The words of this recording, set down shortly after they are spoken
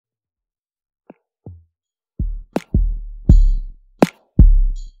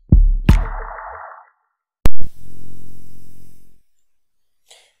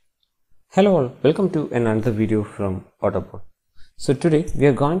Hello all, welcome to another video from Part-4. So today we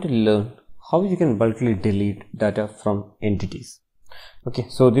are going to learn how you can bulkily delete data from entities. Okay,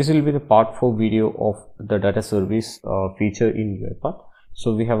 so this will be the part 4 video of the data service feature in UiPath.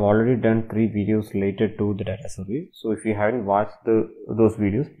 So we have already done 3 videos related to the data service. So if you haven't watched those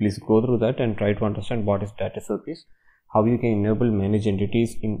videos, please go through that and try to understand what is data service, how you can enable manage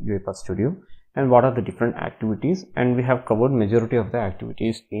entities in UiPath Studio, and what are the different activities. And we have covered majority of the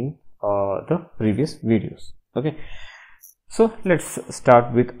activities in the previous videos. Okay, so let's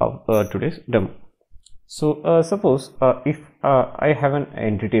start with today's demo. So suppose if I have an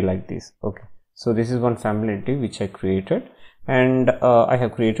entity like this. Okay, so this is one family entity which I created, and I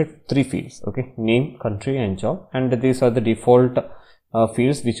have created 3 fields. Okay, name, country and job, and these are the default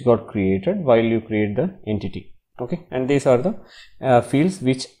fields which got created while you create the entity. Okay, and these are the fields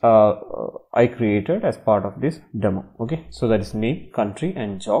which I created as part of this demo. Okay, so that is name, country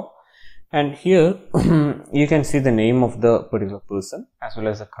and job. And here you can see the name of the particular person as well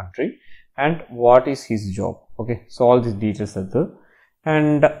as the country and what is his job. Okay, so all these details are there.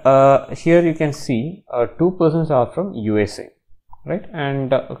 And here you can see 2 persons are from USA, right?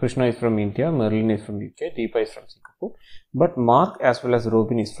 And Krishna is from India, Merlin is from UK, Deepa is from Singapore, but Mark as well as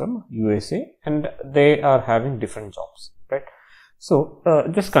Robin is from USA, and they are having different jobs, right? So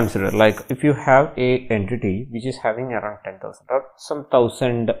just consider, like, if you have a entity which is having around 10,000 or some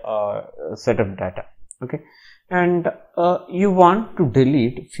thousand set of data, okay, and you want to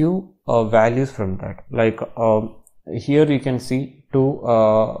delete few values from that, like here you can see 2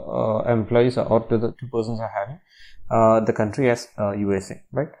 employees or the 2 persons are having the country as USA,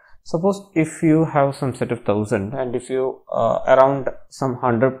 right? Suppose if you have some set of 1,000 and if you around some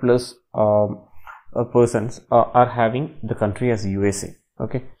 100 plus persons are having the country as USA.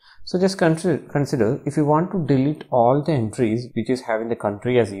 Okay, so just consider if you want to delete all the entries which is having the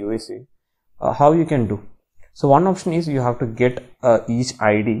country as USA, how you can do. So one option is you have to get each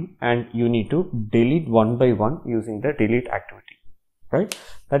ID and you need to delete one by one using the delete activity, right?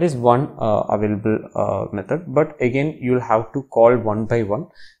 That is one available method, but again you will have to call one by one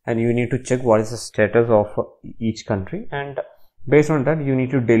and you need to check what is the status of each country, and based on that you need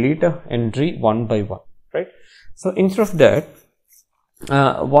to delete a entry one by one, right? So instead of that,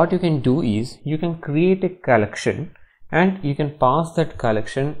 what you can do is you can create a collection and you can pass that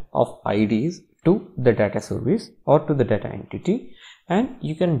collection of IDs to the data service or to the data entity, and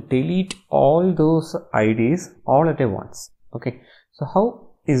you can delete all those IDs all at once. Okay, so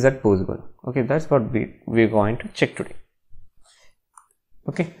how is that possible? Okay, that's what we're going to check today.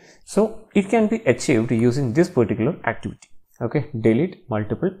 Okay, so it can be achieved using this particular activity. Okay, delete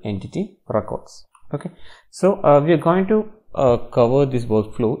multiple entity records. Okay, so we are going to cover this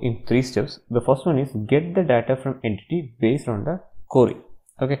workflow in 3 steps. The first one is get the data from entity based on the query.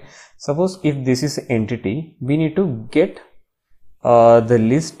 Okay, suppose if this is entity, we need to get the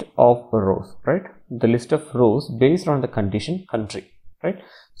list of rows, right? The list of rows based on the condition country, right?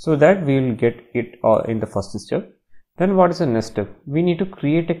 So that we will get it in the first step. Then what is the next step? We need to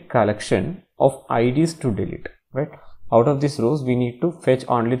create a collection of IDs to delete, right? Out of these rows, we need to fetch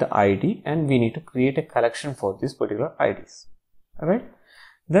only the ID and we need to create a collection for this particular IDs. Alright.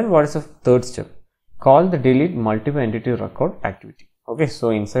 Then what is the third step? Call the delete multiple entity record activity. Okay, so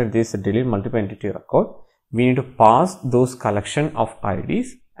inside this delete multiple entity record, we need to pass those collection of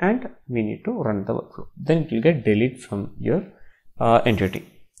IDs and we need to run the workflow. Then it will get delete from your entity.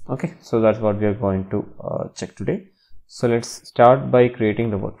 Okay, so that's what we are going to check today. So let's start by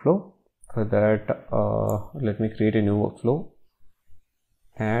creating the workflow. For that, let me create a new workflow.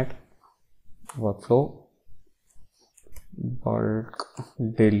 Add workflow bulk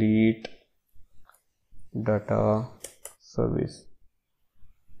delete data service,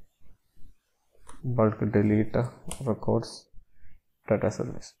 bulk delete records data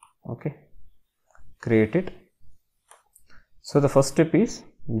service. Okay, create it. So the first step is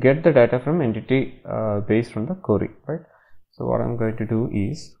get the data from entity based on the query, right? So what I'm going to do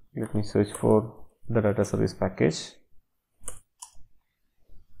is, let me search for the data service package.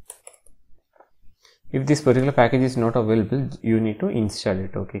 If this particular package is not available, you need to install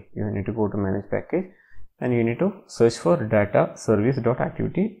it. Okay, you need to go to manage package and you need to search for data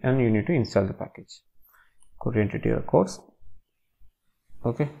service.activity and you need to install the package. Query entity records.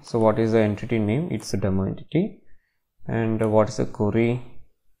 Okay, so what is the entity name? It's a demo entity. And what is the query?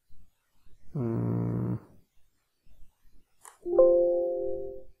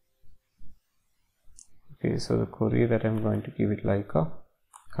 Okay, so the query that I'm going to give it like a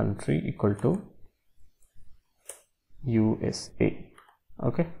country equal to USA.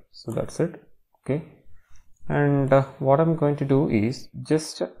 Okay, so that's it. Okay, and what I'm going to do is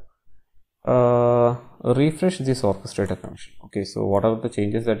just refresh this orchestrator function. Okay, so whatever the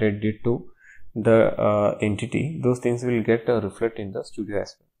changes that I did to the entity, those things will get reflect in the studio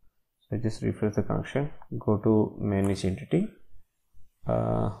as well. So just refresh the function, go to manage entity.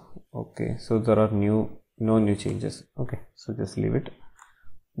 Okay, so there are no new changes. Okay, so just leave it,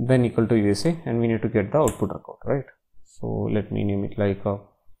 then equal to USA, and we need to get the output record, right? So let me name it like a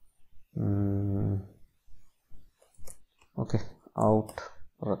okay, out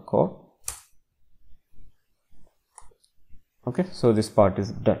record. Okay, so this part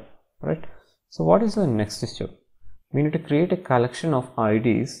is done, right? So what is the next step? We need to create a collection of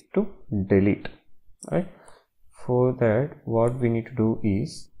IDs to delete, right? For that, what we need to do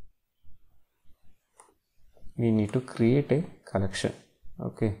is we need to create a collection.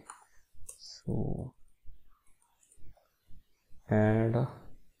 Okay, so add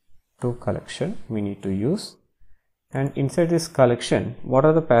to collection we need to use, and inside this collection, what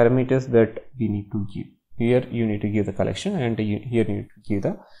are the parameters that we need to give? Here you need to give the collection, and here you need to give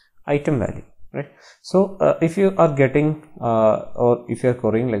the item value, right? So if you are getting or if you are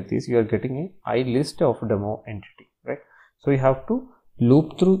querying like this, you are getting a I list of demo entity, right? So you have to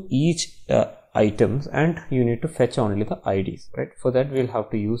loop through each items, and you need to fetch only the IDs, right? For that we'll have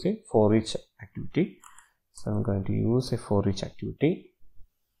to use a for each activity. So I'm going to use a for each activity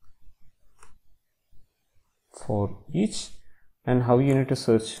for each. And how you need to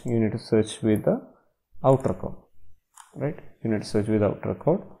search? You need to search with the out record, right? You need to search with out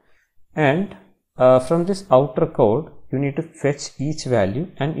record, and from this out record you need to fetch each value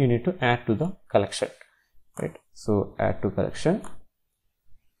and you need to add to the collection, right? So add to collection,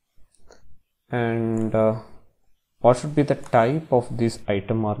 and what should be the type of this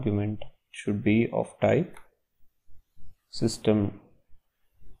item argument? Should be of type system,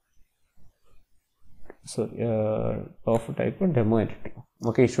 of type of demo entity.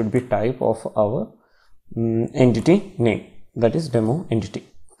 Okay, it should be type of our entity name, that is demo entity.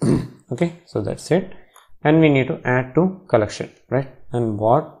 Okay, so that's it, and we need to add to collection, right? And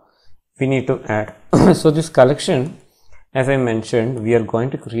what we need to add? So this collection, as I mentioned, we are going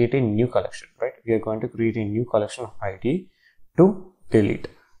to create a new collection, right? We are going to create a new collection of ID to delete.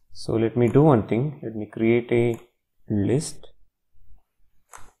 So let me do one thing. Let me create a list.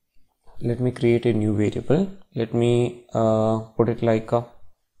 Let me create a new variable. Let me put it like a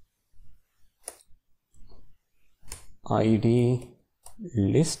ID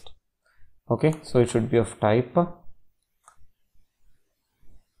list. Okay, so it should be of type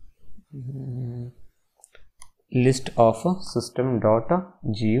list of system.GUID.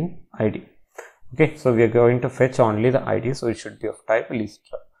 Okay, so we are going to fetch only the ID, so it should be of type list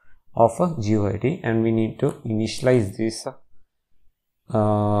of GUID, and we need to initialize this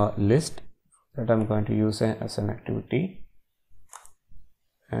list that I'm going to use as an activity,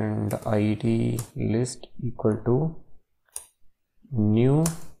 and ID list equal to new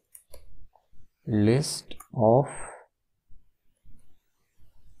list of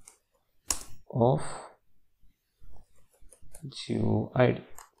GUID.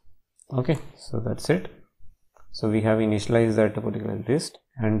 Okay, so that's it. So we have initialized that particular list,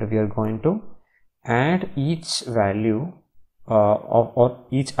 and we are going to add each value or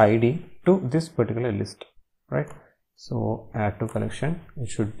each ID to this particular list, right? So add to collection, it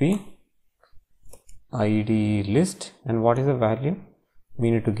should be ID list, and what is the value?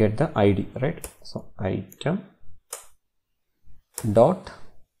 We need to get the ID, right? So item dot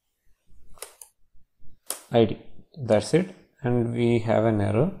ID, that's it. And we have an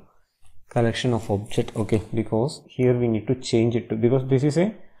error, collection of object. Okay, because here we need to change it to, because this is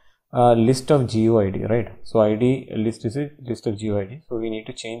a list of GUID, right? So ID list is a list of GUID, so we need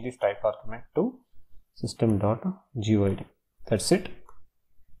to change this type argument to system.GUID. That's it.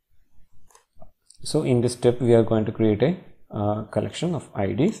 So in this step we are going to create a collection of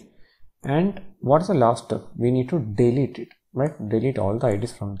IDs, and what's the last step? We need to delete it, right? Delete all the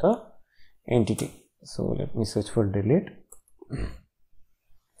IDs from the entity. So let me search for delete.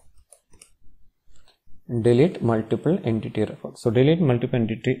 Delete multiple entity records. So delete multiple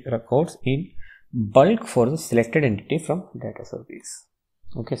entity records in bulk for the selected entity from data service.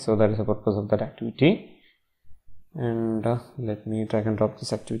 Okay, so that is the purpose of that activity. And let me drag and drop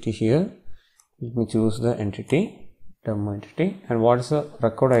this activity here. Let me choose the entity, demo entity, and what is the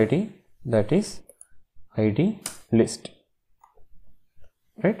record ID? That is ID list,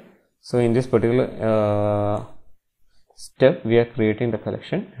 right? So in this particular step we are creating the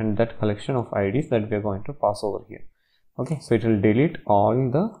collection, and that collection of IDs that we are going to pass over here. Okay, so it will delete all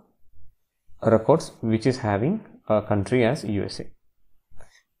the records which is having a country as USA.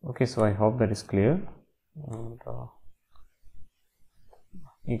 Okay, so I hope that is clear. And,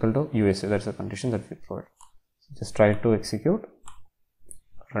 equal to USA. That's the condition that we provide. So just try to execute,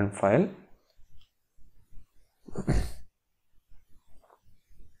 run file.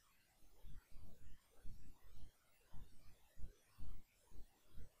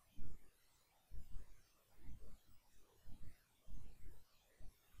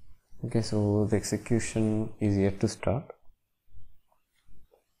 Okay, so the execution is yet to start.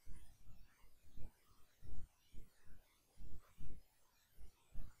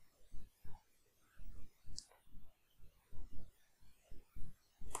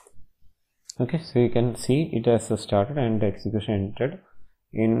 Okay, so you can see it has started and the execution ended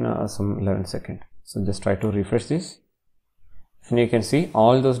in some 11 seconds. So just try to refresh this, and you can see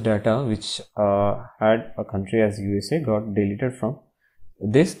all those data which had a country as USA got deleted from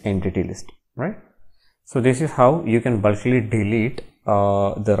this entity list, right? So this is how you can bulkily delete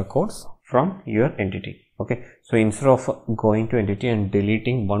the records from your entity. Okay, so instead of going to entity and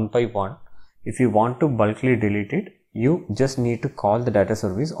deleting one by one, if you want to bulkily delete it, you just need to call the data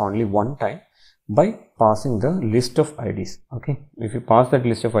service only one time by passing the list of IDs. Okay, if you pass that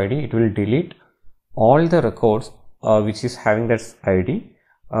list of ID, it will delete all the records which is having that ID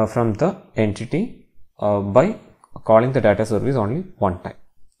from the entity by calling the data service only one time.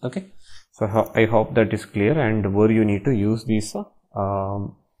 Okay, so I hope that is clear, and where you need to use this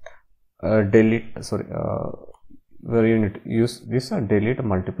where you need to use this delete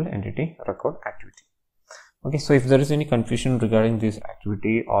multiple entity record activity. Okay, so if there is any confusion regarding this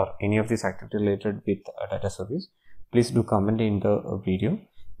activity or any of this activity related with a data service, please do comment in the video.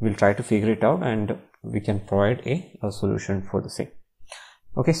 We'll try to figure it out and we can provide a solution for the same.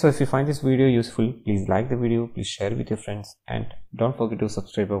 Okay, so if you find this video useful, please like the video, please share with your friends, and don't forget to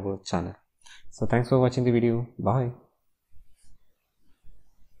subscribe our channel. So thanks for watching the video. Bye.